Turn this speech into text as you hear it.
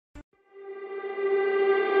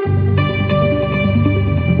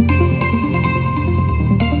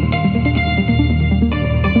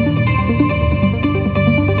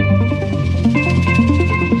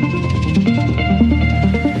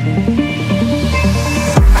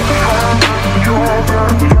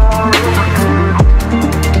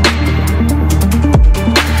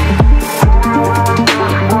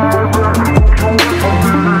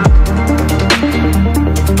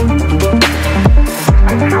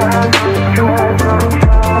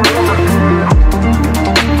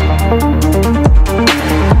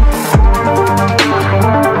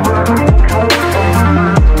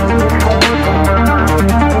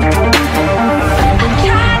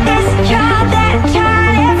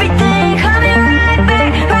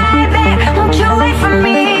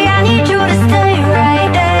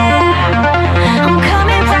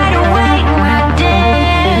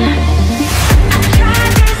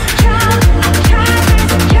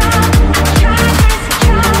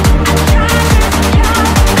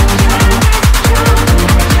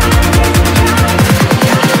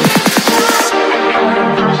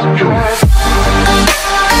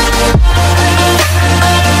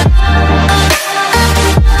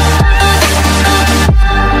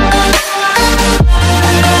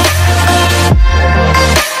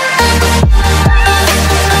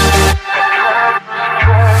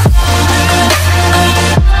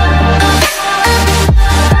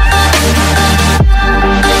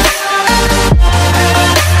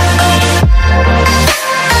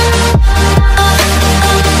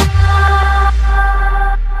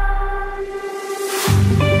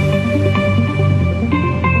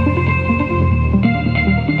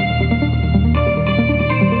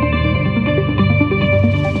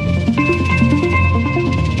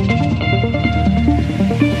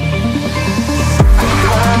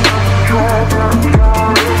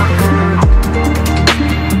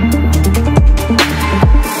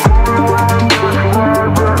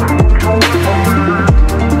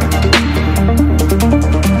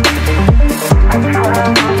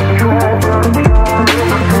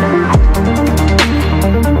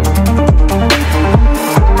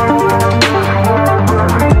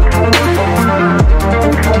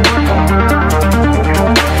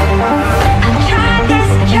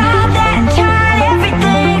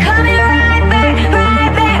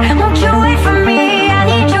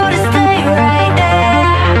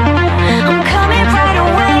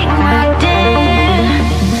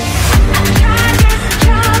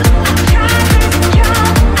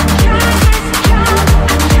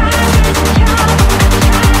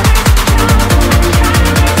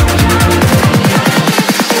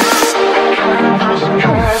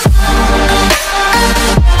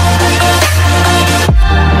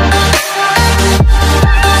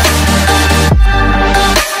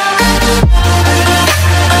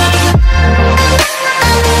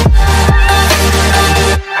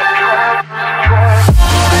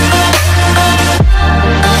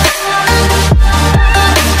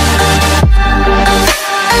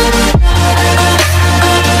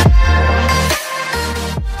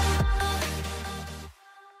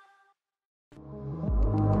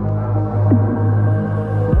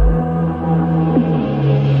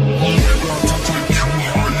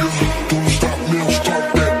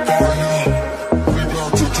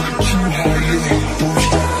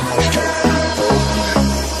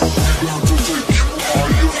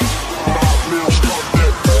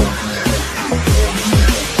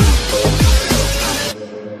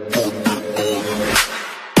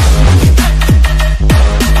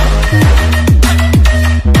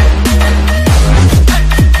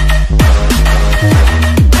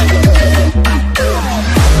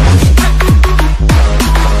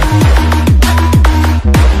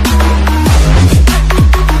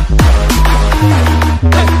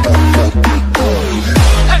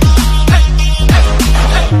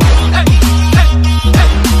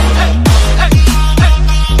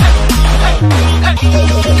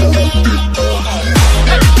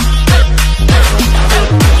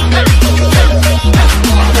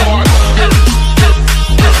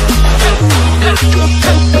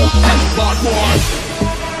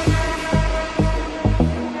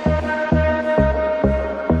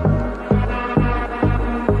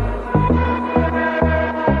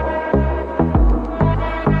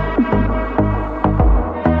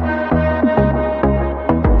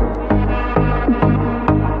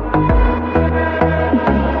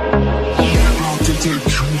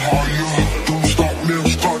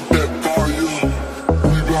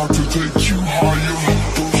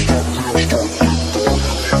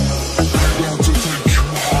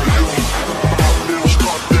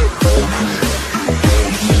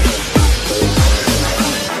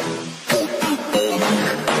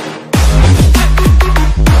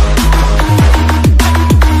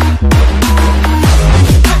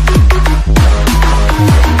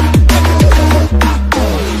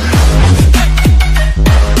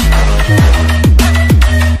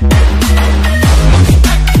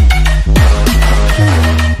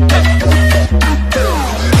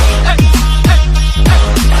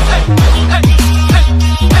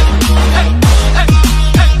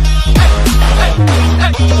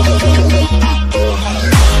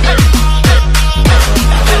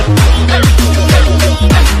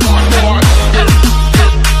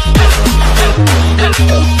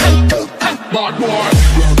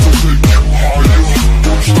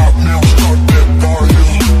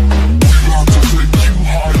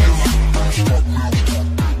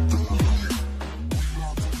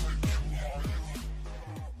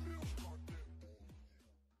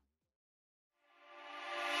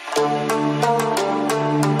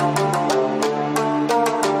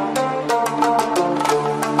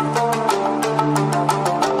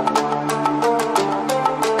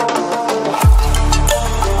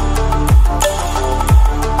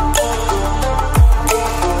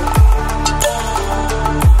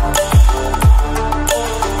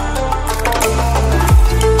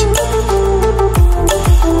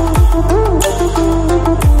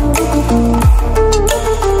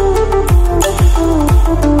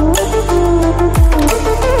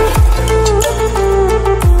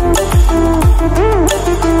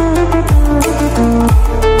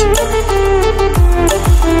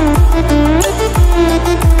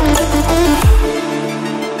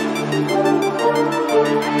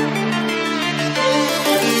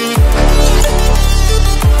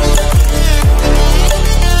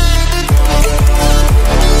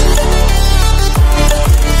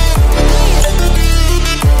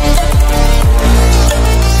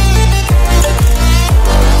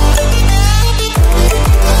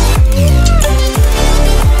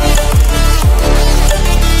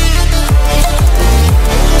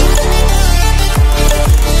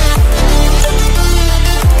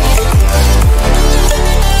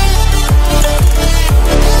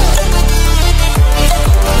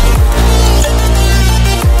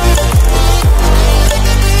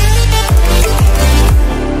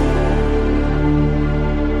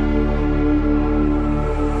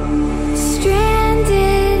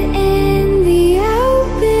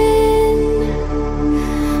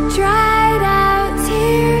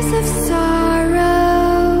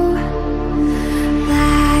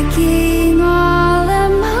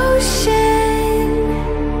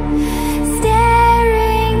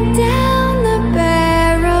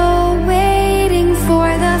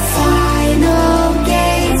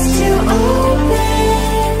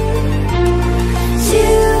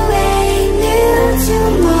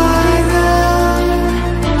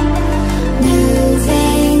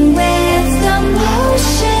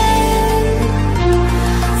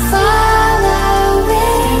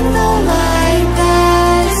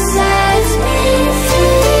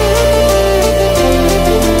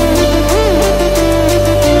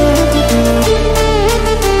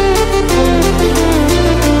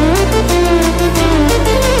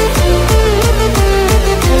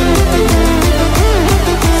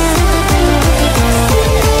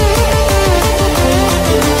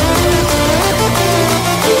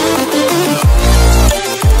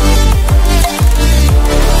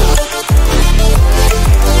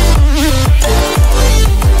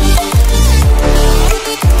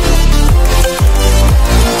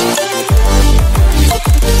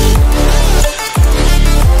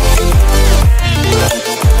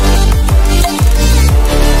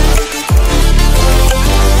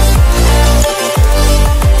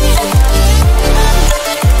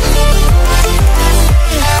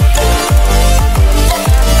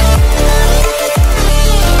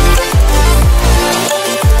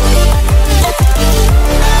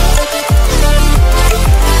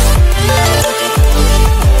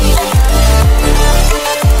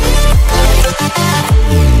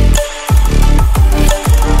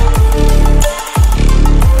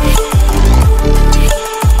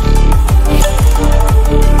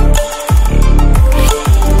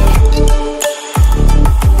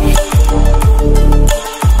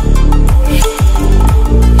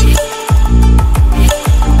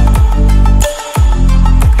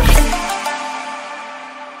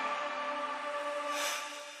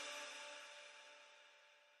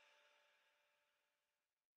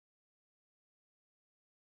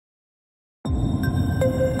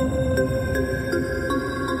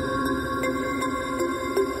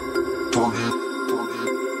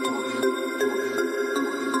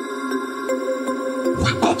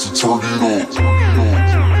Turn it on.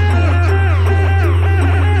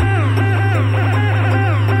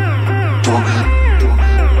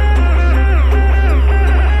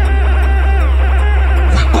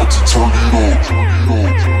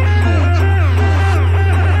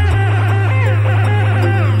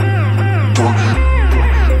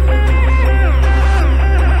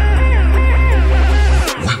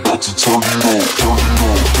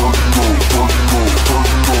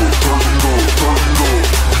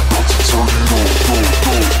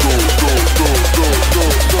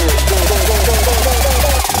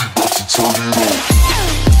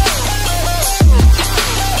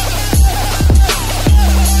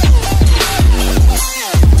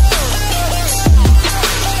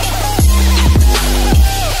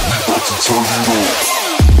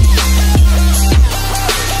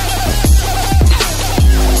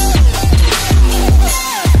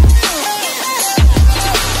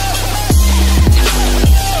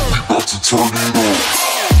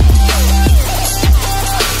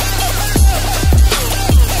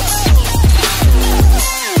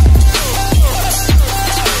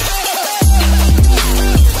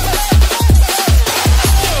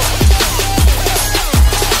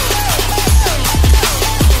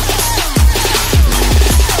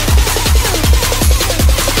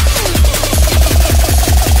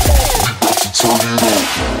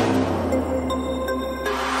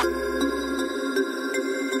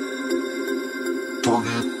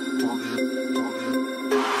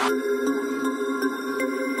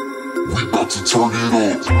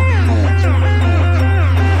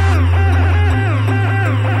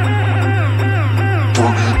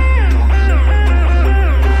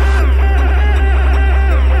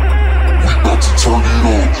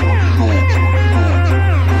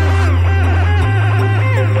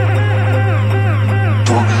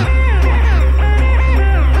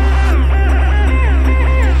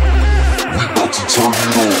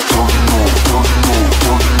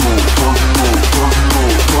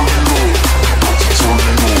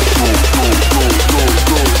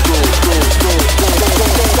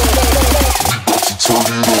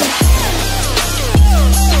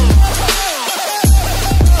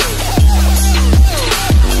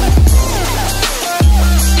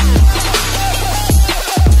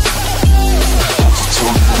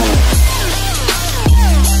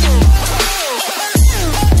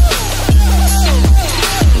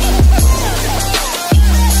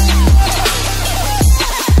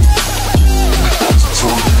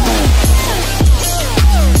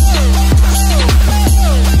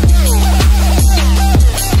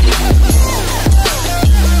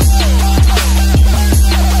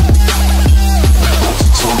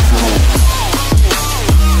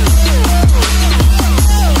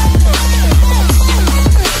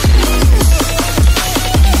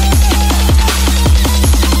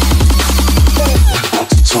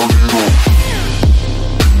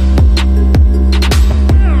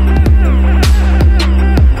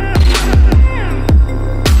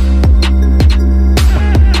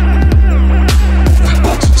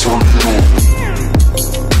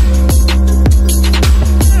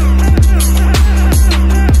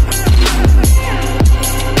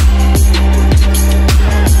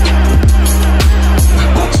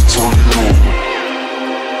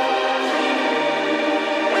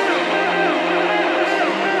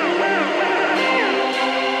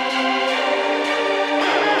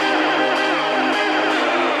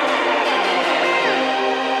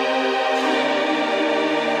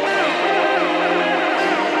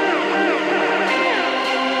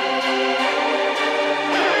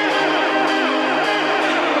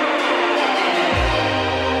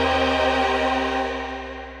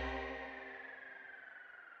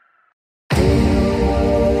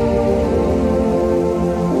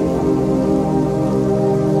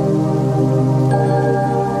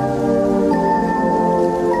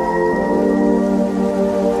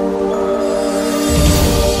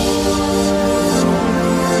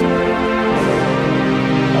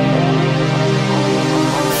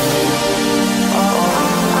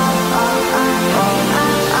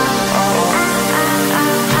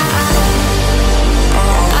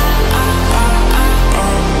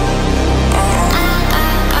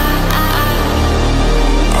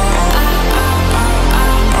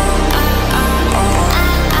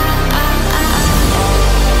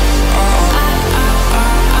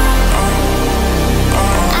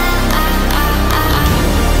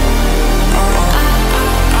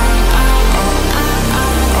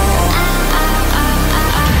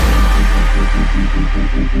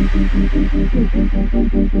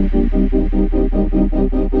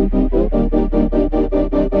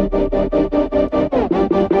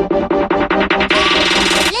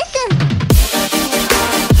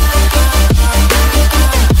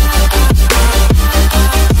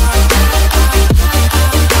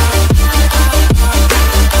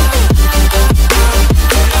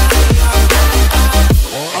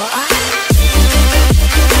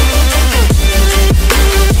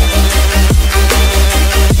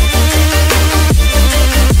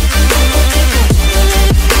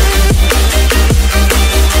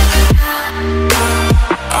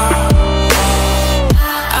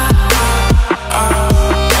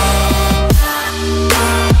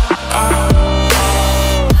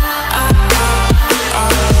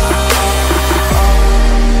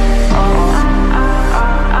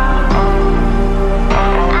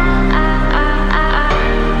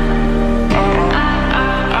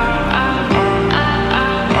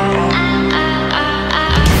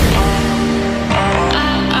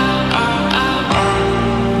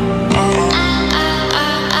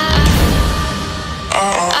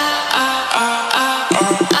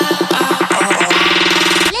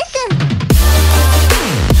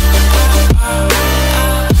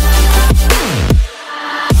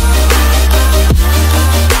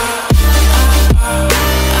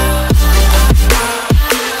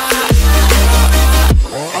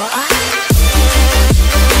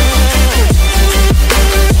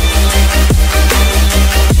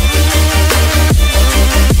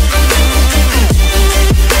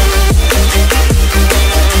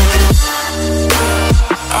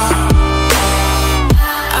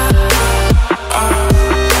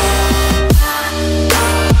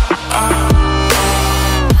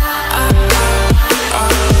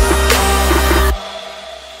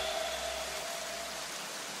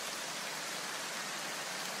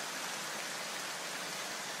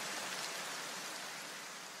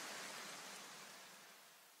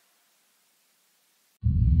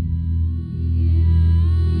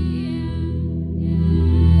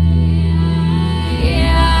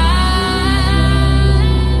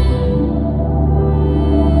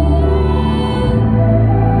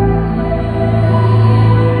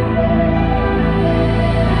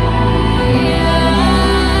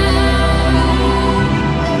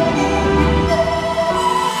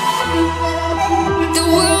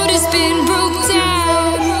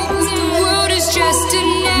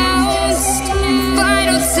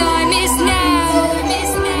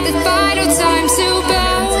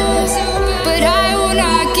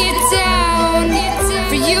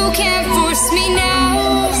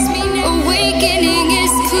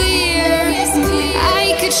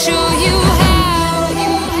 show you how.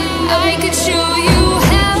 I could show you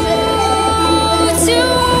how to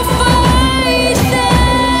fight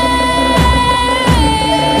them.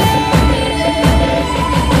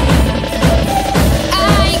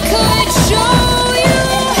 I could show you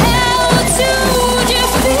how to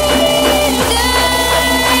defeat them now.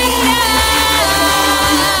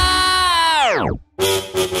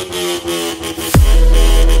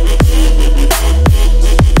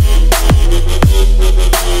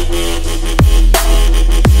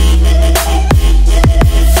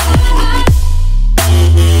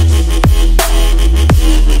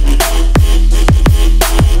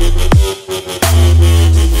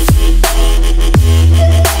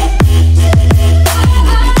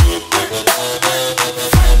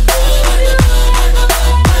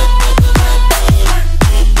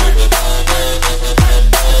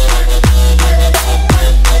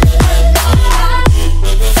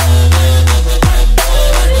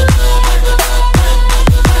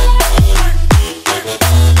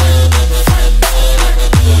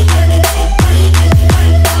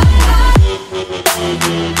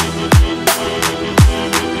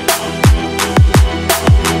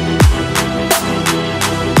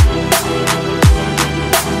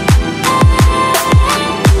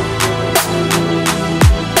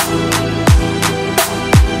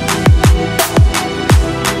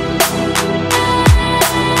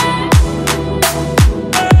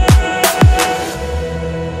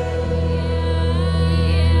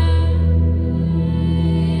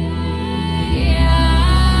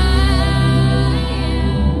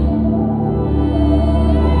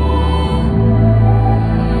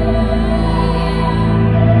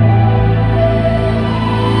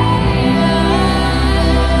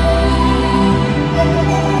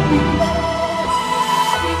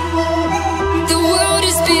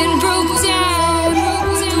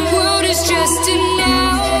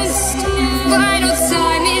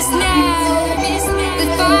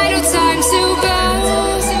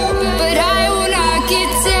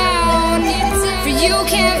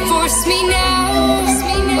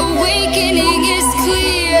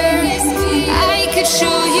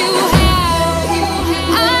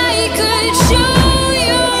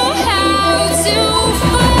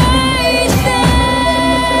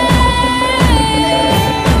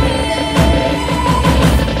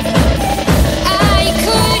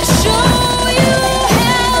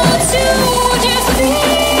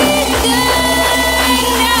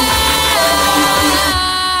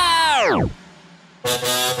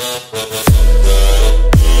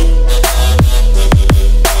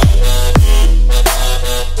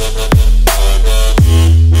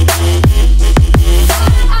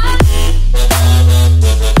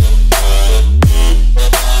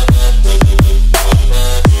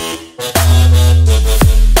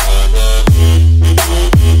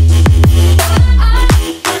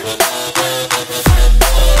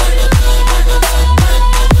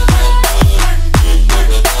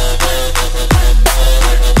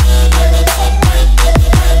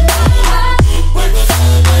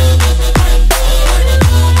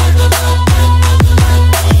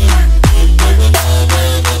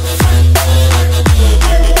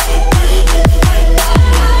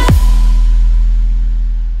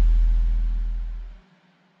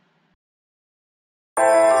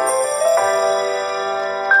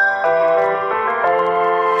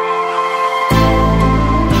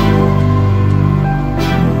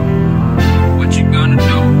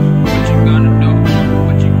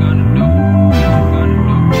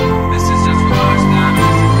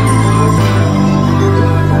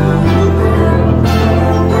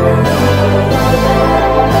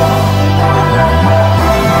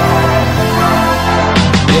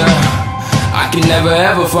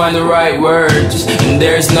 Find the right words, and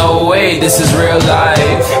there's no way this is real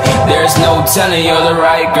life. There's no telling you're the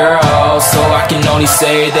right girl, so I can only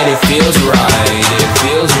say that it feels right. It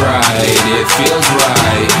feels right, it feels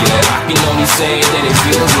right. Yeah, I can only say that it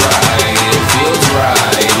feels right. It feels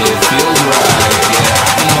right, it feels right. Yeah,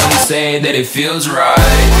 I can only say that it feels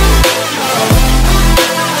right.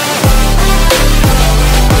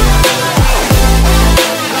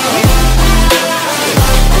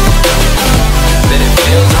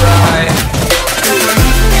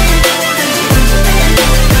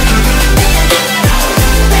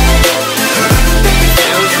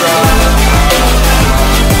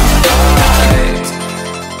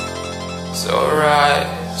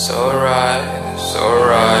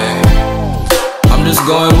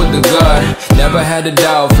 Going with the gut, never had a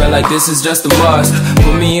doubt, felt like like this is just a must.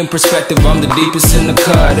 Put me in perspective, I'm the deepest in the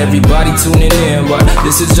cut. Everybody tuning in, but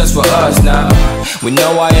this is just for us now. We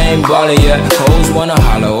know I ain't ballin' yet. Hoes wanna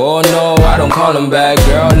holler, oh no, I don't call them back.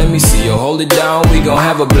 Girl, let me see you hold it down, we gon'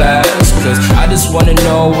 have a blast. Cause I just wanna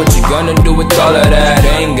know what you gonna do with all of that.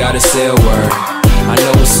 Ain't gotta say a word, I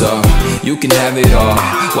know what's up, you can have it all.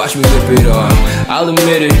 Watch me rip it off, I'll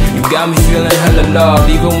admit it, you got me feeling hella loved.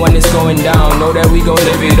 Even when it's going down, know that we gon'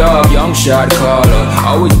 live it up. Young shot caller,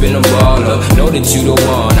 always been a baller. Know that you the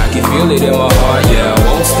one, I can feel it in my heart. Yeah, I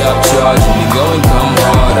won't stop charging me, go and come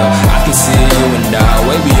harder. I can see you and I,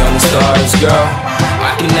 way beyond the stars, girl.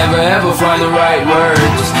 I can never ever find the right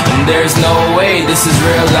words, and there's no way this is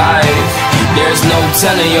real life. There's no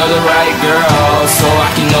telling you're the right girl, so I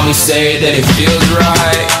can only say that it feels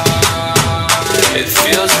right. It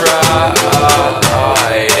feels right.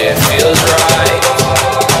 It feels right.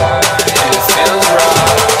 It feels right.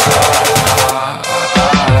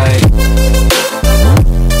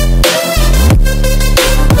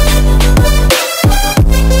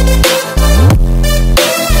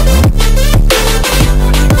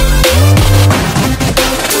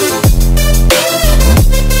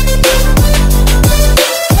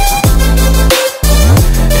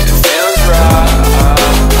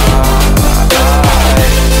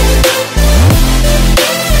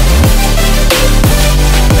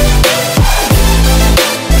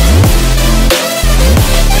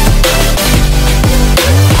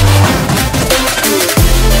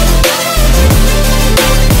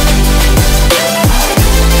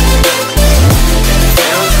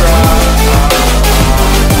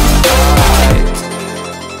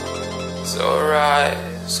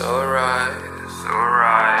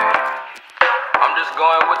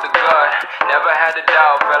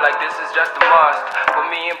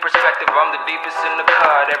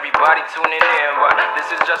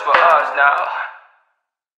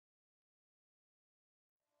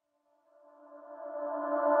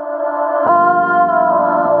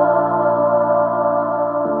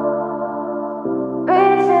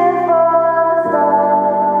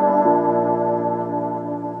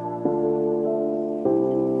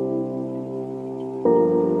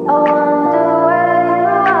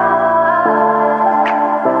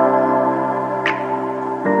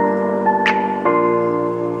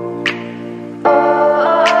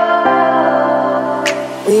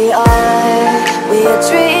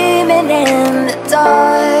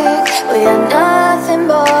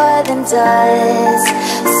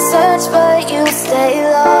 Curious.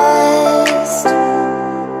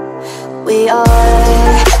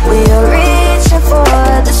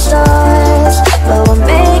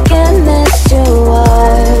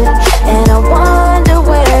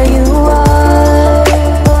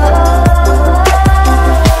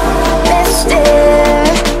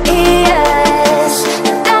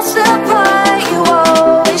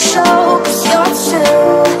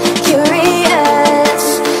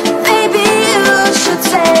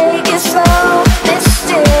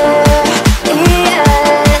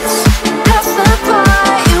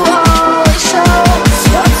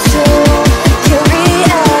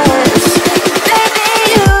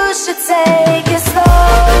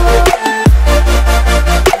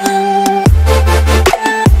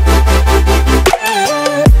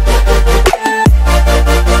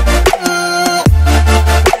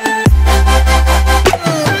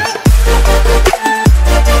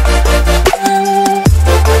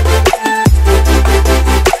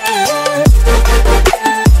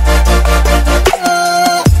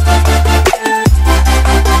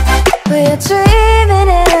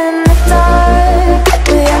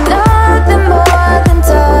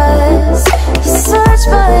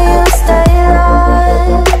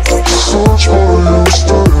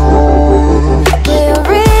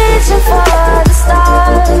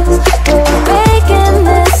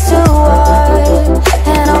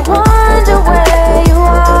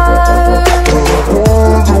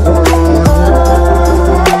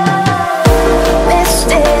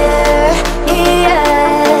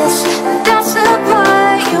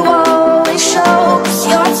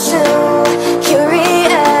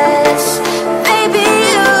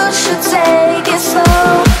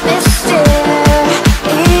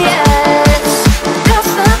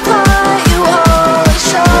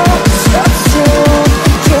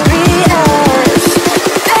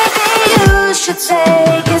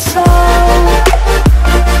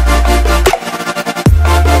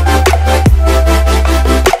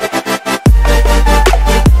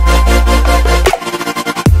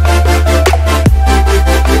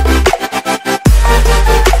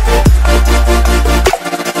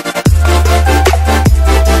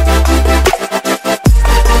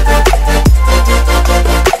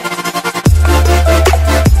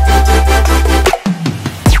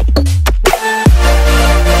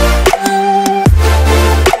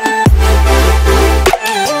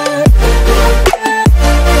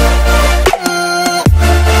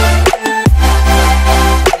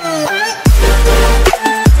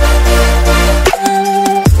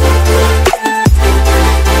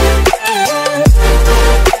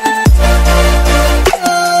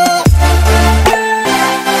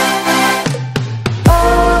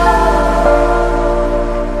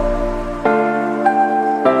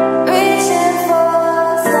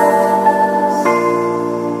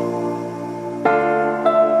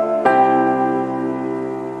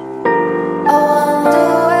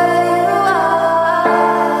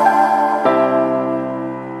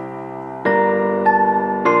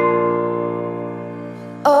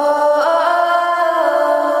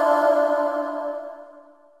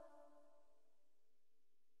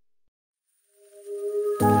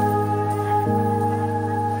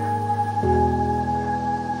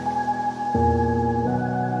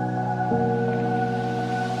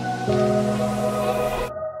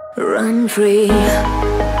 I'm free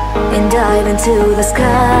and dive into the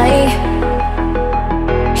sky.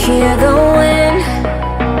 Hear the wind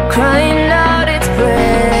crying out its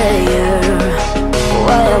prayer.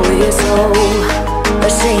 Why are we so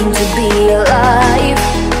ashamed to be alive?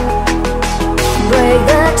 Break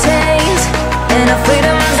the chains and our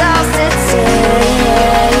freedom's ours to take.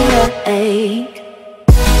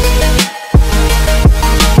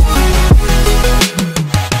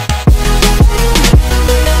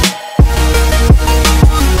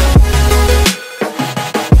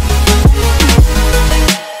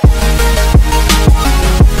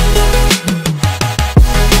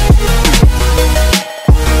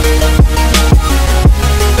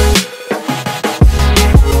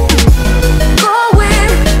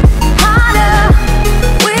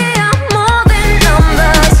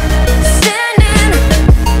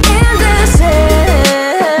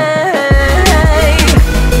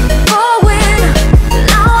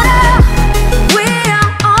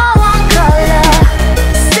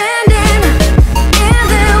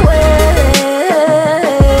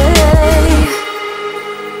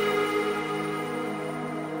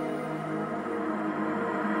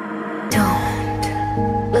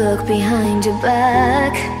 Look behind your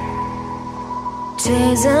back.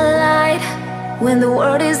 Chase a light when the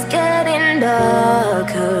world is getting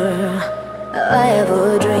darker. I have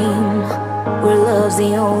a dream where love's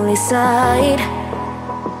the only side.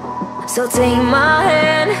 So take my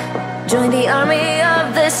hand, join the army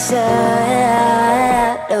of the shadows.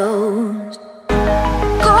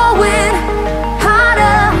 Going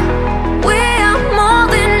harder, we are more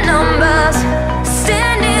than numbers.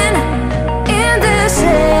 Standing in this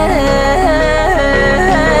shade.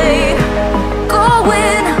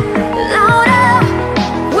 Going louder,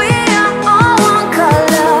 we are all one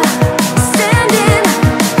color. Standing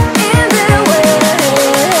in their way.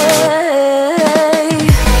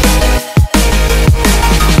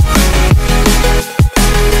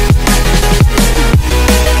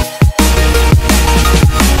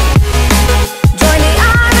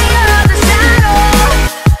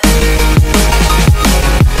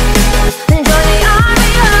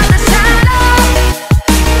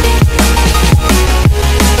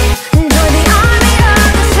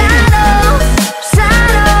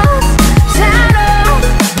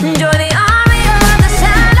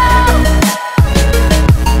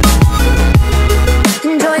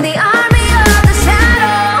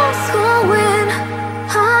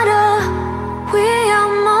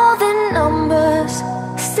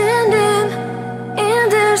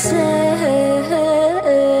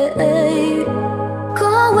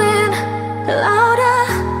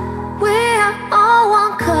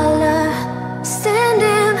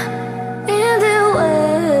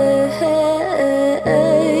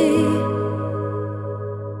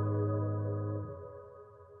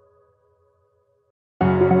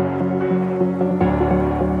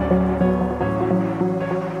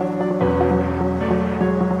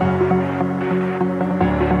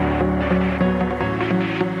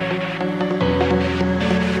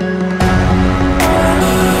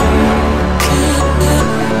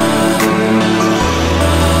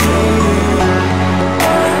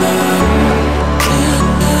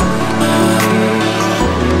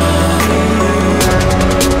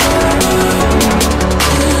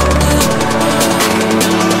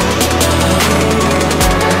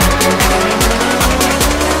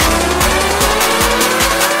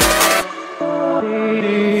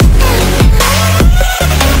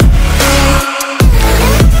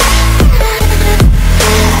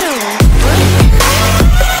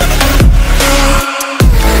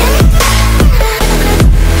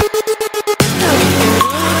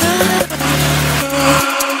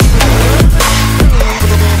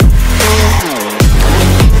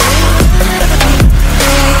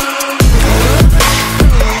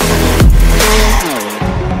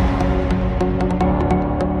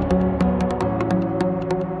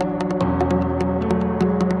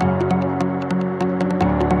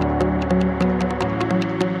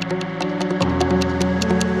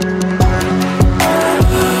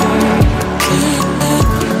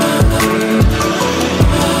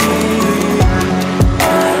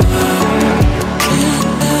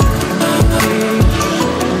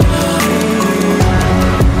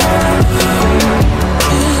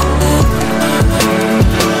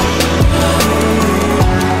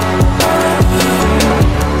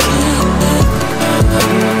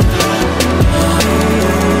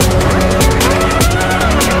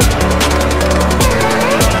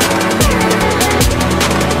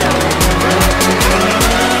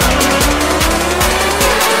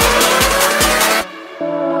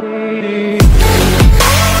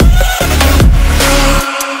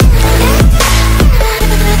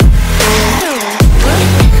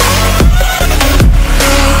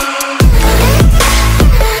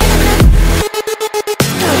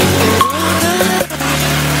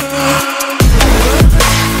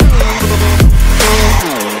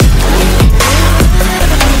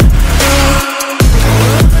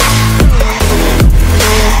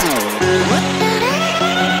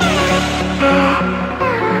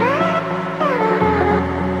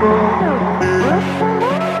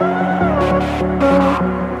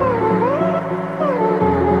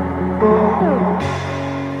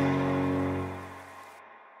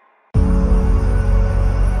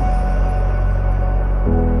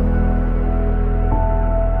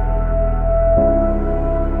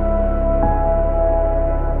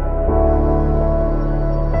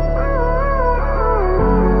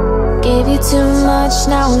 much,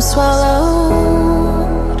 now I'm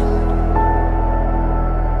swallowed.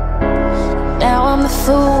 Now I'm the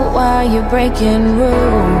fool while you're breaking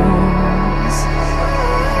rules.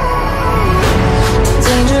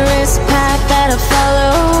 Dangerous path that I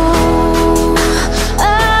follow.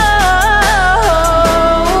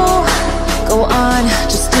 Oh, go on,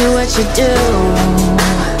 just do what you do.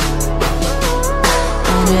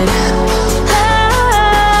 And it hurts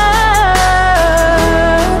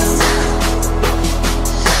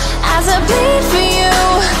as I bleed for you,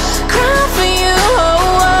 cry for you.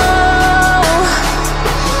 Oh, oh.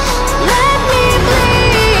 Let me bleed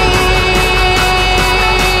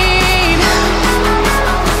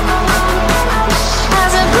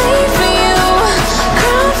as I bleed for you,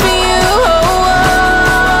 cry for you. Oh, oh.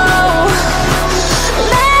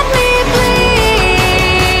 Let me bleed.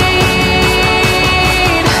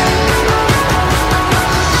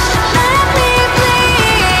 Let me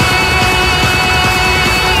bleed.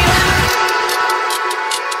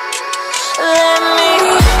 Let me.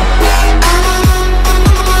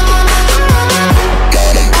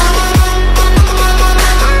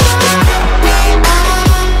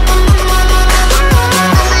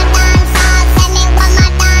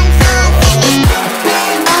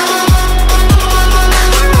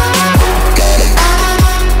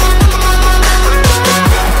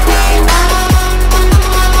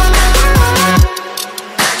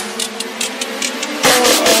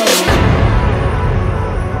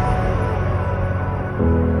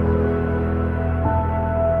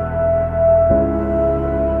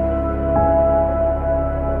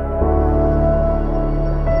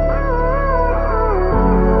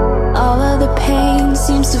 All of the pain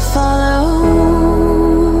seems to follow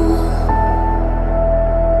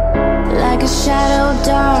like a shadow,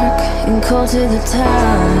 dark and cold to the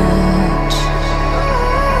touch.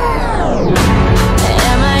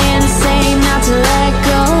 Am I insane not to let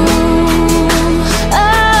go? Oh,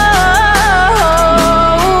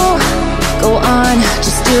 go on,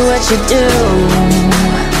 just do what you do.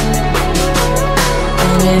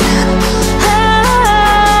 And it hurts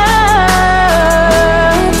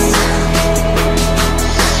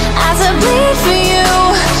as I bleed for you,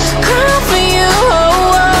 cry for you.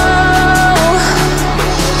 Oh, oh.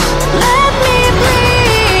 Let me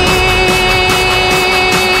bleed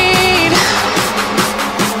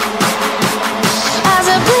as I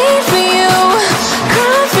bleed for you,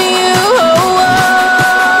 cry for you. Oh, oh.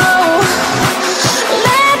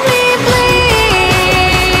 Let me bleed.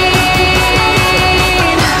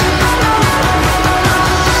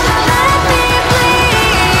 Let me bleed.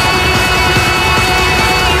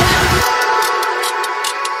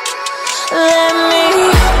 Let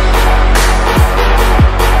me.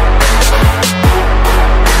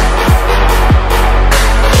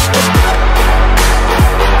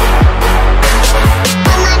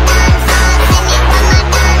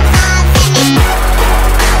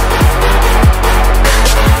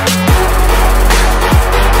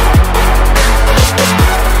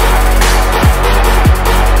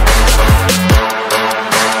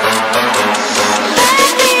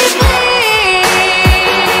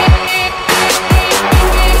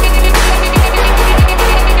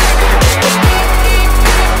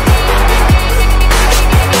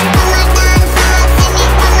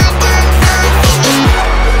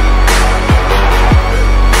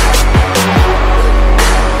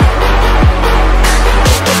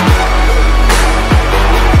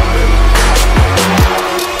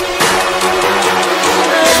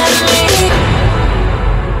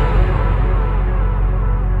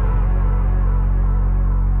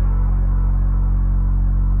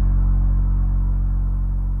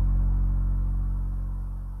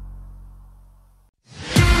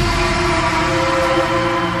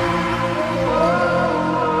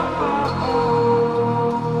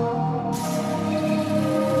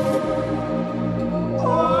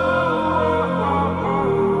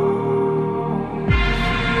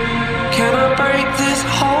 Can I break this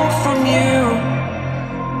hold from you?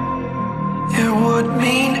 It would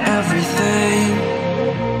mean everything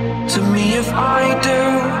to me if I do.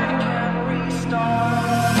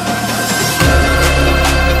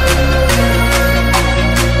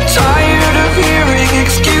 Tired of hearing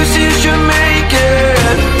excuses you're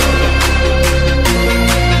making.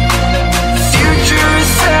 Future is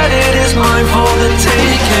set, it is mine for the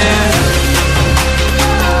taking.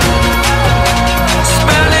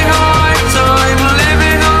 Spending all my time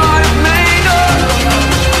living a life made up.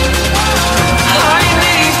 I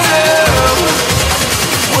need to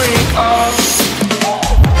wake up.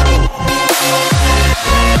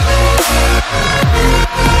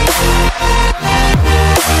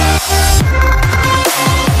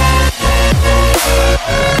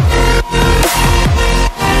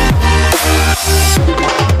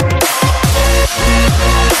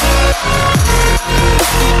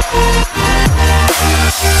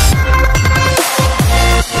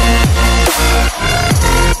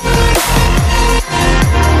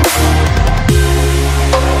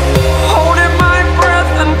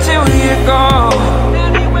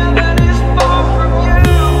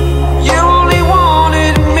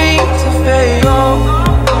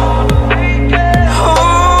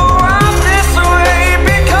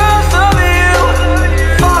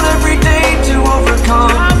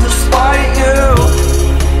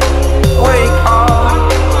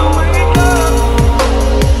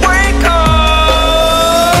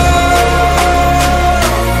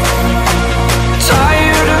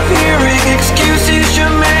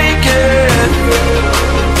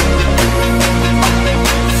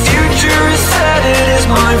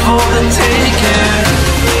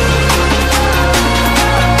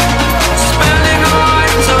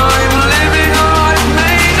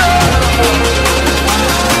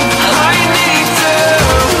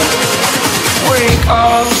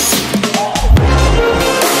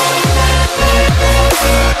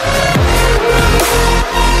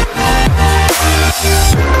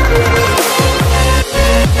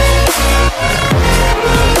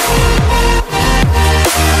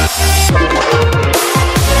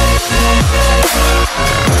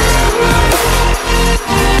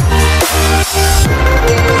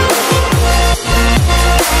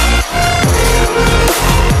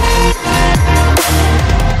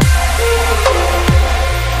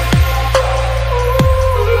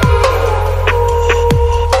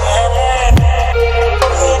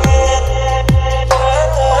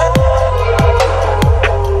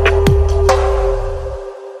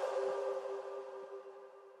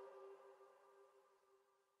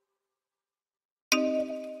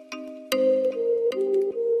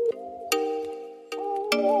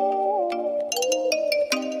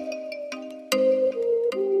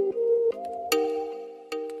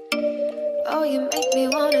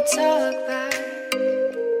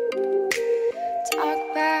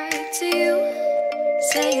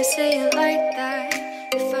 say it like that.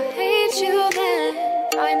 If I hate you, then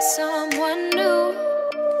find someone new.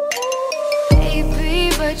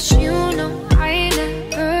 Baby, but you know I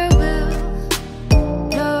never will.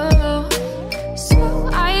 No, so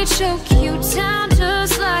I choke you down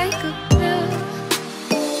just like a pill.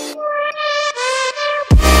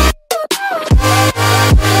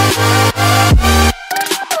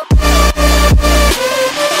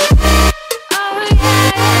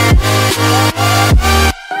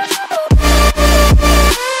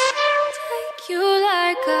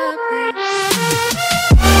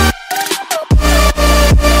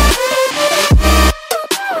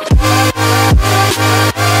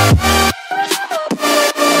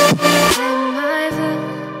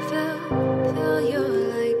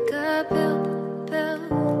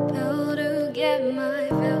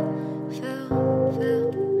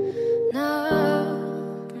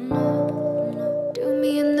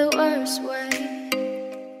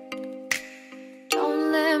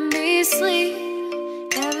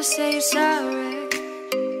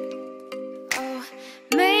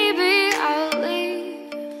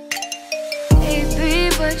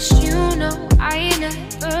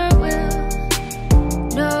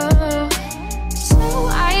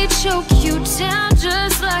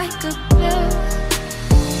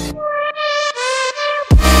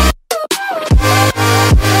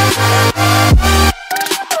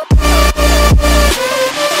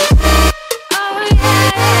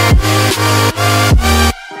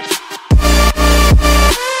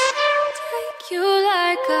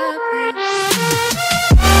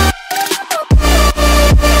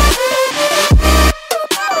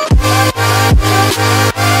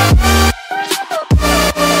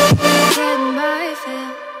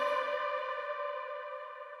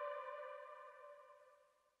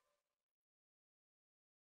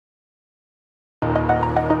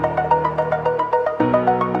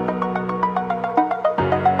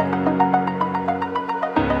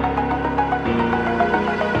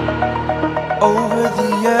 Over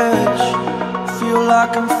the edge, feel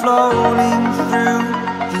like I'm floating through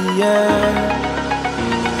the air.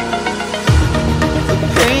 The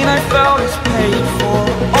pain I felt is paid for,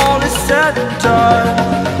 all is said and done.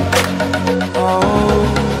 Oh,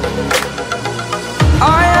 I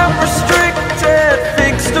am restricted,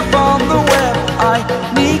 fixed upon the web. I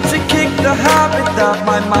need to kick the habit that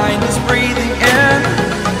my mind is breathing in.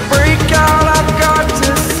 Break out, I've got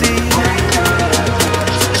to see.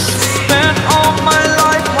 Spent all my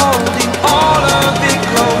life holding all of it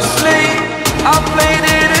closely. I played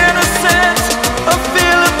it innocent, a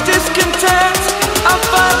feel of discontent. I'm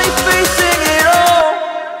finally facing it all,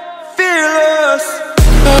 fearless.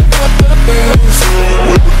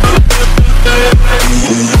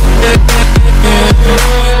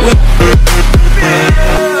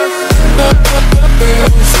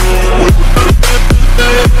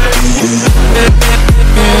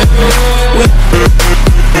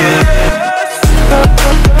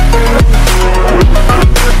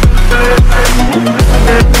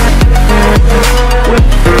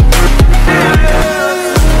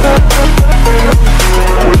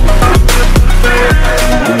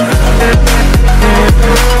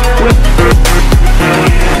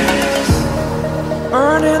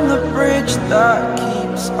 Burning the bridge that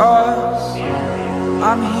keeps us.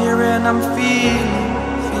 I'm here and I'm feeling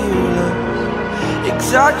fearless.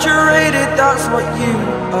 Exaggerated, that's what you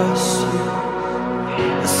assume.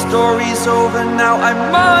 The story's over now, I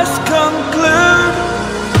must conclude.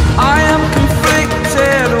 I am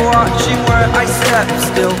conflicted, watching where I step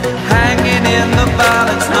still, hanging in the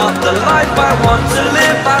balance. Not the life I want to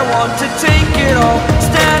live, I want to take it all.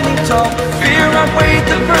 Standing tall, fear outweighed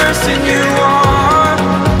the person you are.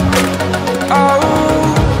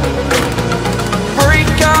 Oh,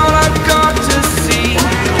 break out, I've got to see.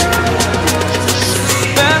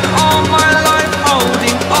 Spent all my life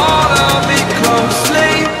holding all of it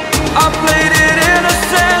closely. I played it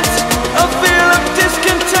innocent, a feel of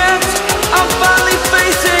discontent. I'm finally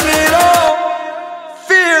facing it all,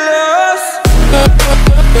 fearless.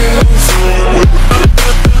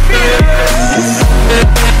 Fearless.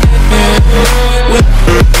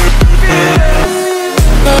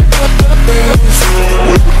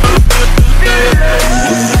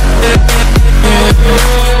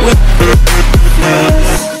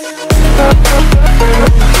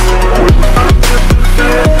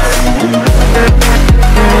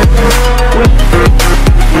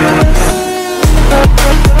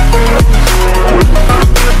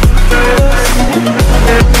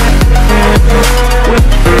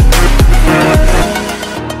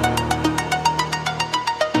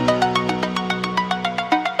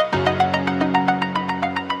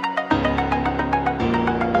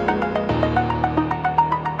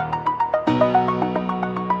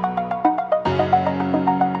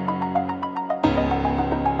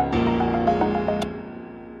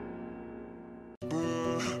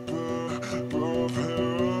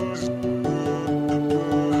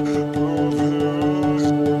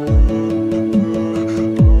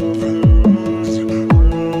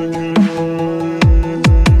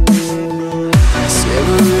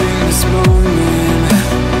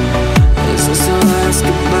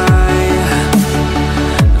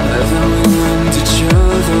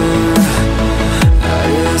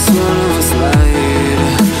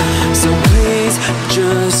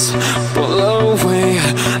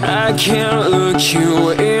 you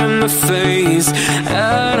in the face.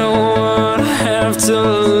 I don't wanna have to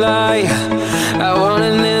lie. I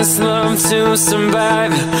wanted this love to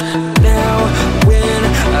survive. Now when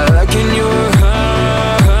I look in your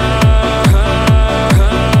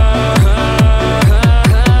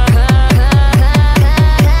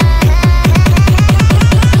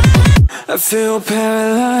I feel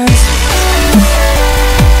paralyzed.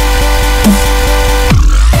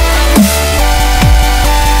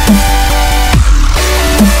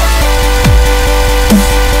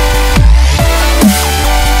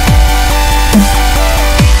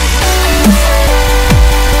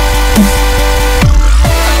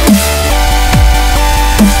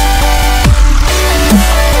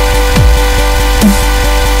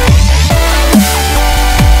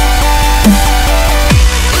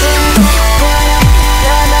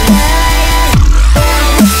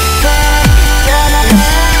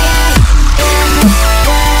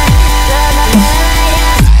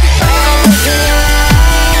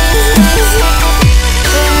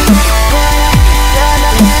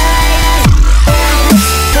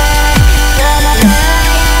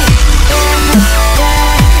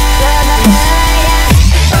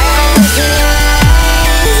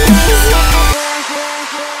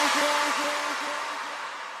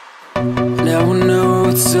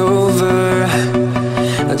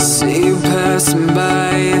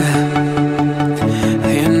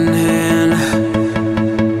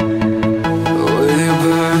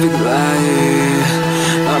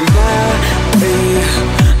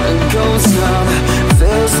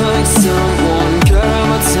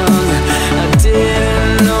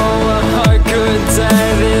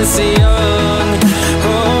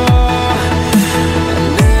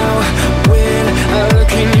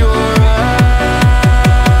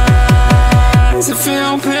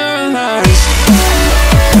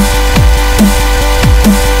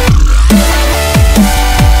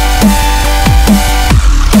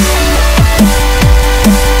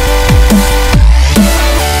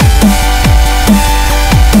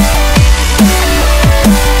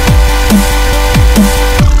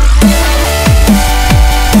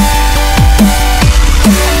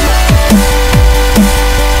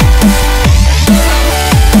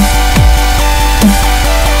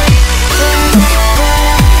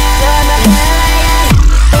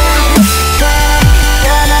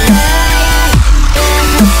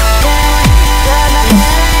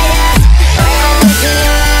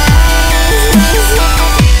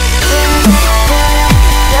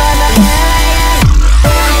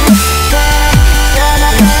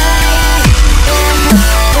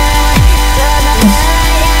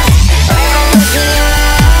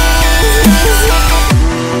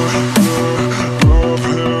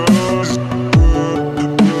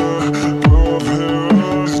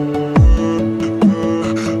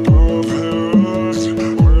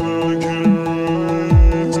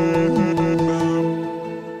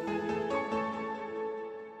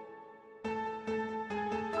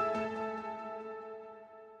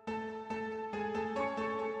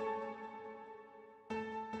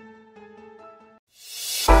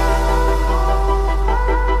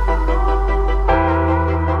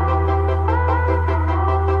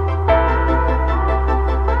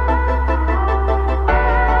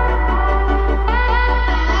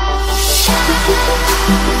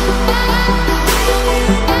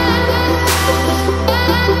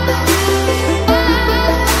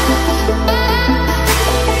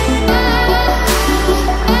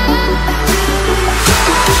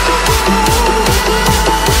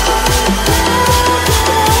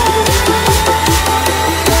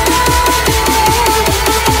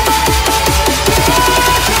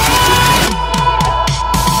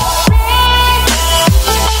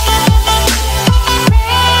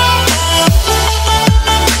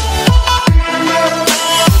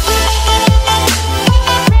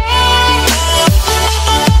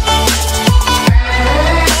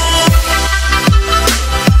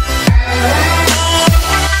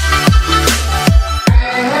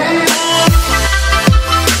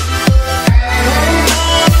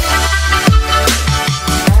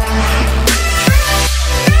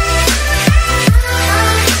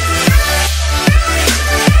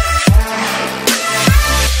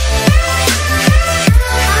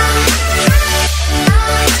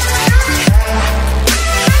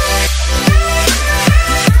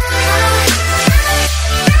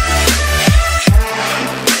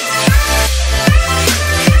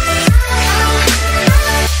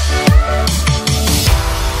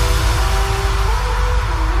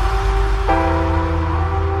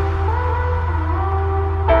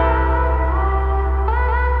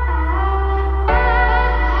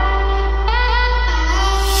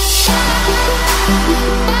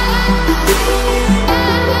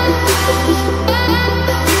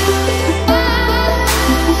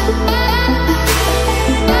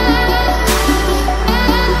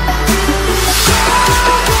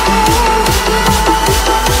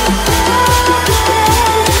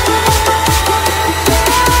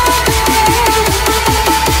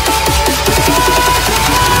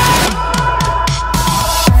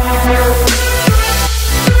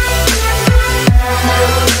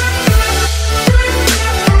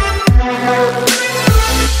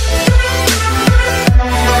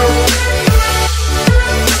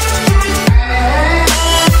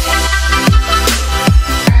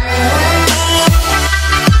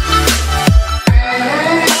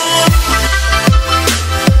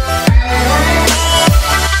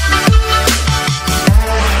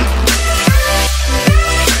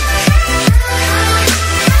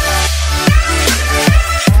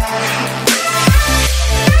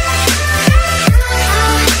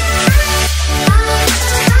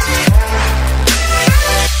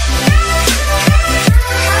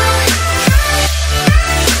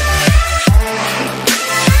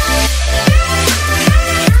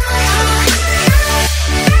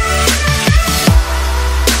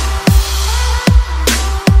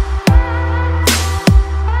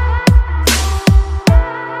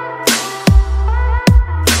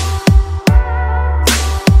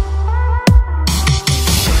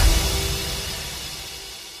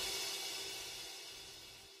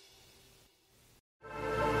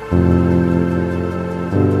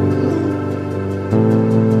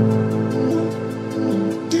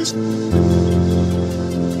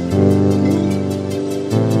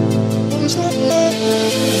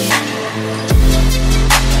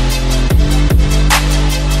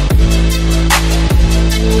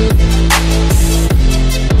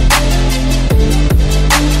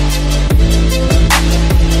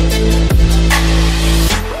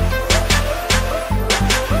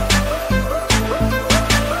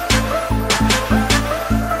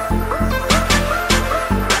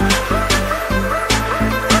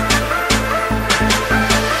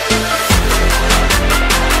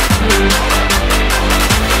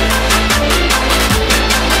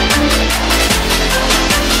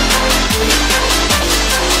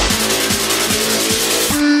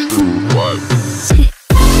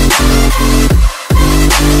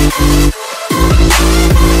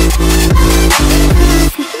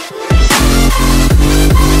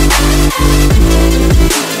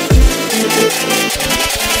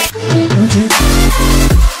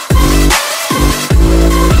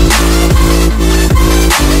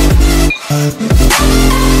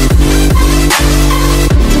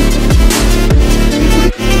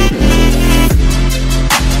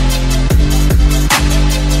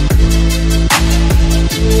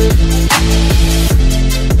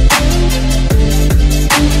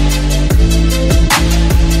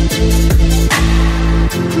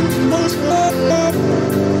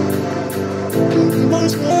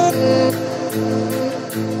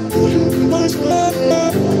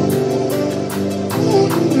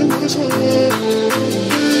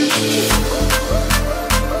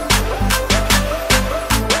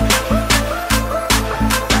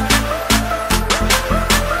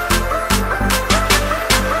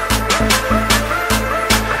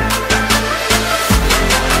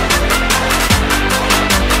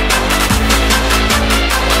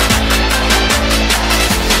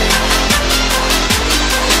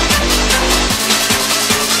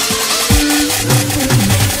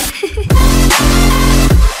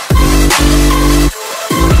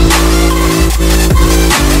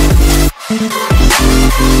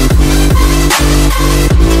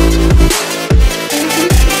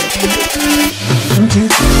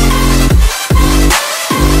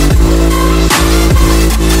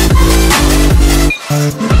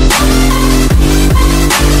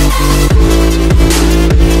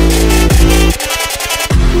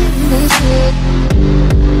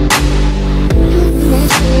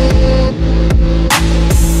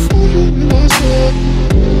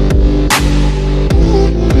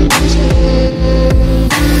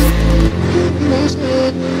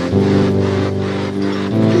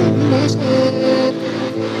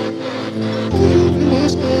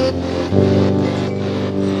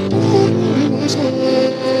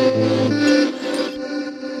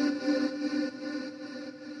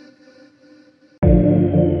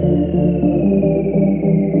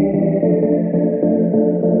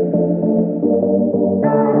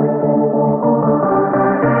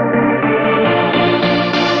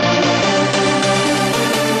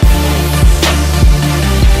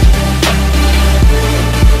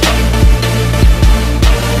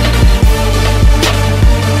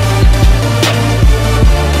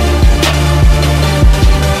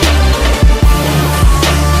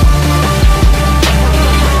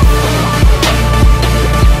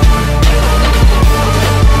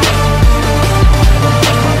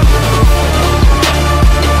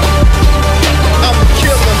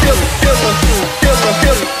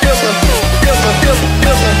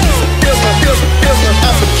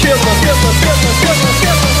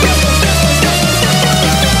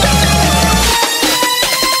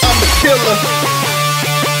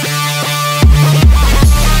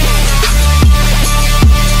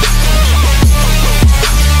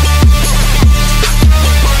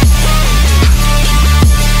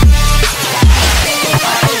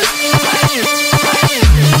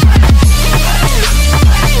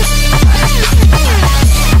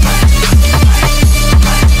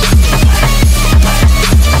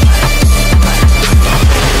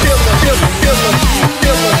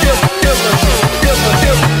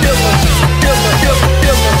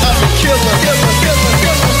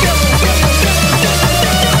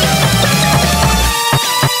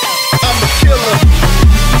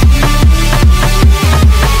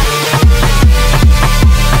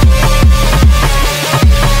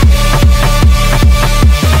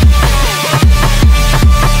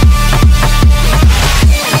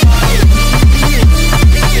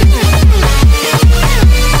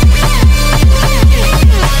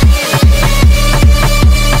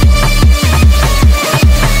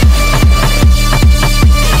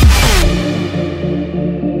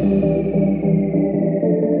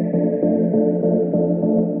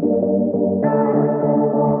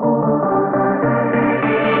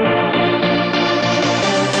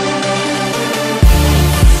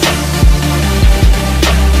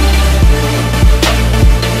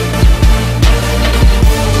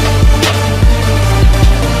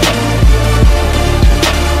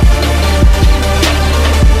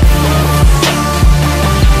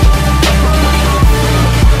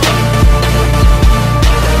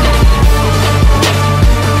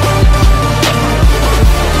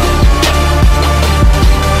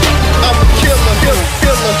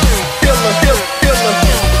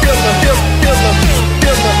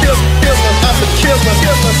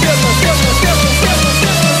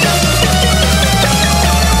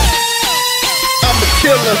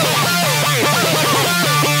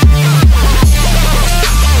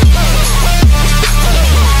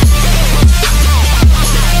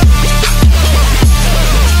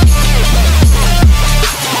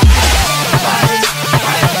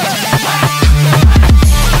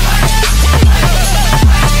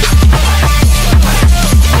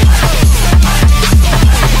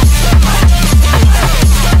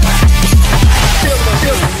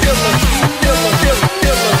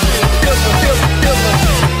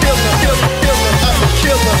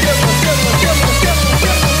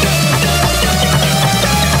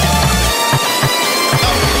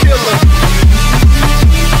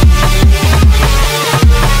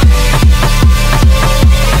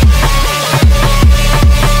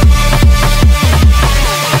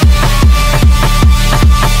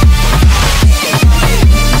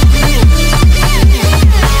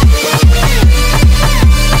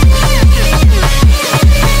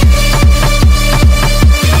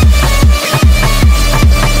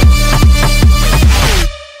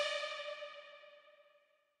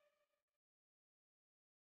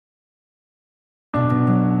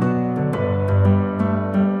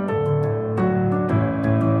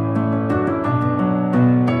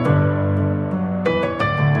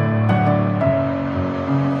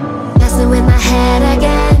 frozen with my head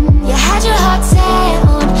again. You had your heart set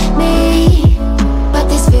on me, but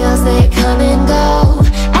these feels, they come and go,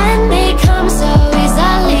 and they come so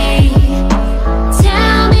easily.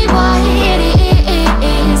 Tell me what it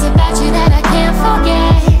is about you that I can't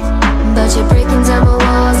forget, but you're breaking down my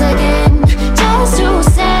walls again, just to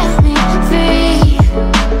set me free.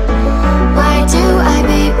 Why do I,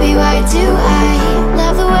 baby, why do I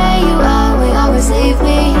love the way you always leave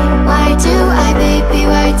me? Why do I, baby,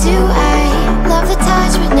 why do I love the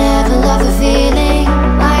touch but never love the feeling?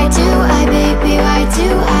 Why do I, baby, why do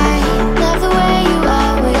I love the way you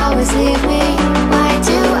always leave me? Why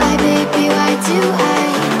do I, baby, why do I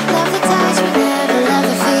love the touch but never love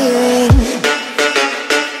the feeling?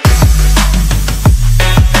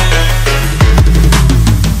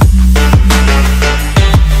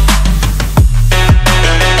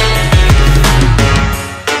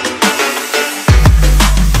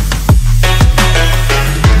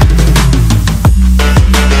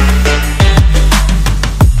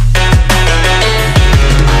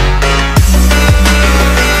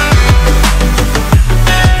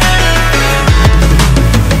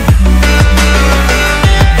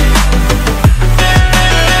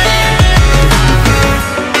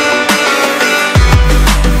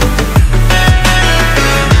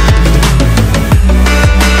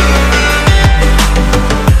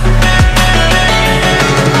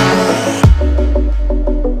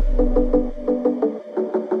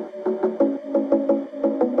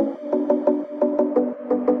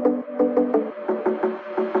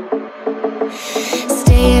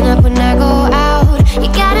 Staying up when I go out, you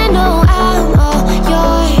gotta know I'm all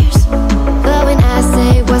yours. But when I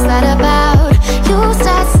say what's that about, you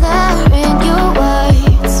start slurring your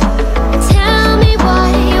words. Tell me why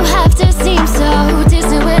you have to seem so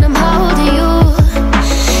distant when I'm holding you.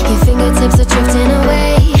 Your fingertips are drifting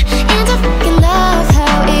away, and I fucking love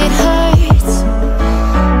how it hurts.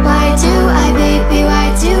 Why do I, baby, why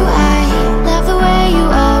do I love the way you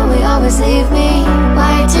always leave me?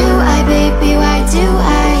 Why do I, baby, why do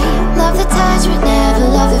I love the touch but never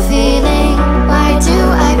love the feeling? Why do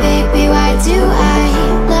I, baby, why do I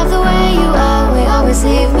love the way you always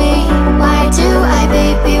leave me? Why do I,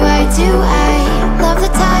 baby, why do I love the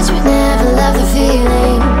touch but never love the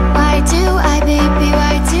feeling? Why do I, baby,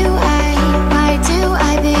 why do I? Why do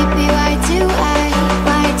I, baby, why do I?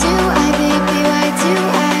 Why do I, baby, why do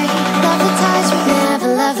I love the touch but never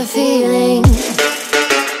love the feeling?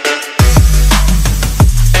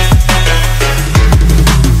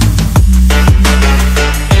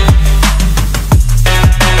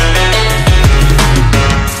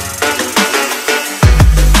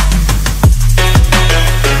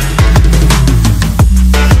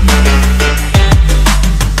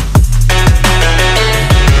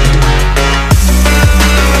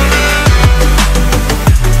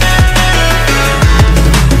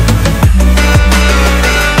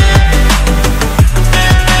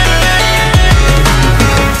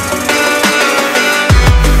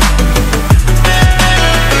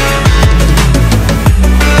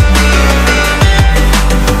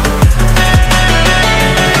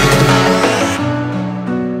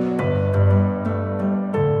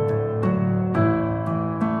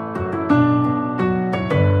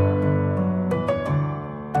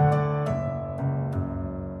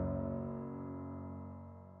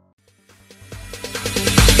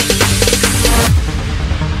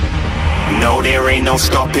 No, there ain't no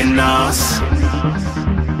stopping us.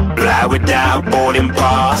 Fly without boarding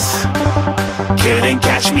pass. Couldn't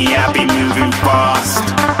catch me, I be moving fast.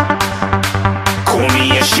 Call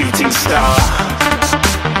me a shooting star.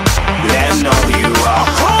 Let 'em know who you are.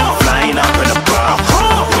 Flying up in a bar.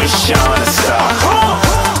 Wish on a star.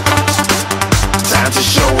 Time to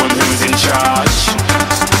show 'em who's in charge.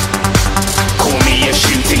 Call me a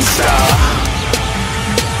shooting star.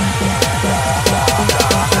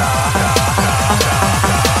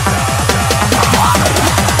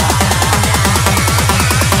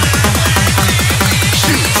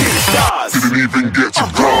 Didn't even get to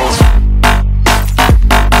cross.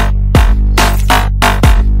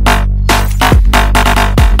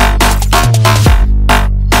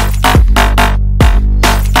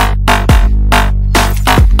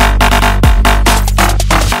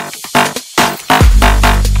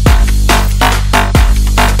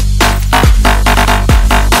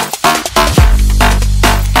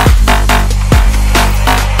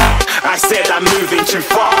 I said I'm moving too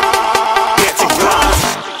far. Get to glass.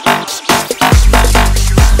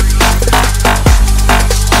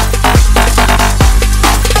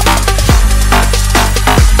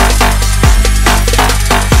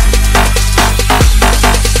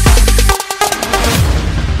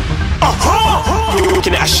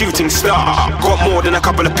 shooting star. Got more than a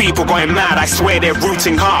couple of people going mad, I swear they're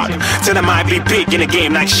rooting hard. Tell them I'd be big in the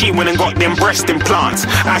game like she went and got them breast implants.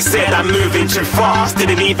 I said I'm moving too fast,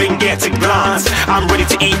 didn't even get to glance. I'm ready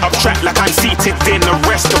to eat up track like I'm seated in a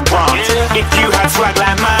restaurant. If you had swag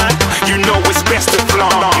like mine, you know it's best to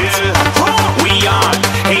flaunt. We aren't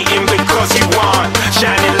hating because you aren't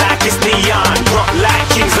shining like it's neon, rock like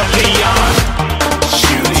kings of Leon.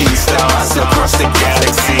 Shooting stars across the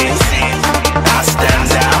galaxy, I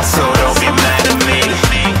stand out so don't be mad at me.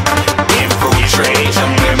 Infiltrate,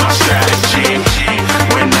 I'm with my strategy.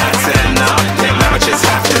 When I turn up, them amateurs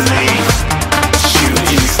have to leave.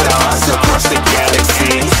 Shooting stars across the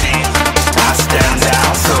galaxy, I stand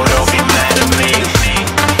out so don't be mad at me.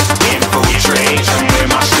 Infiltrate, I'm with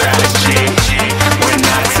my strategy. When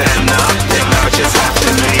I turn up, them amateurs have to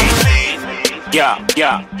leave. Yeah,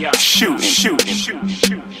 shooting. Yeah, shooting.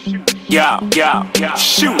 Yeah, shooting.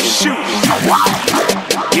 Yeah,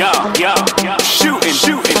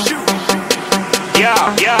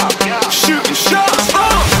 shooting shots.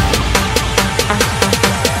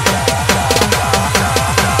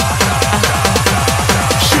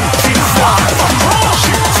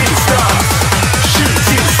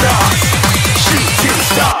 Shooting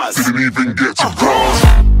stars. Didn't even get to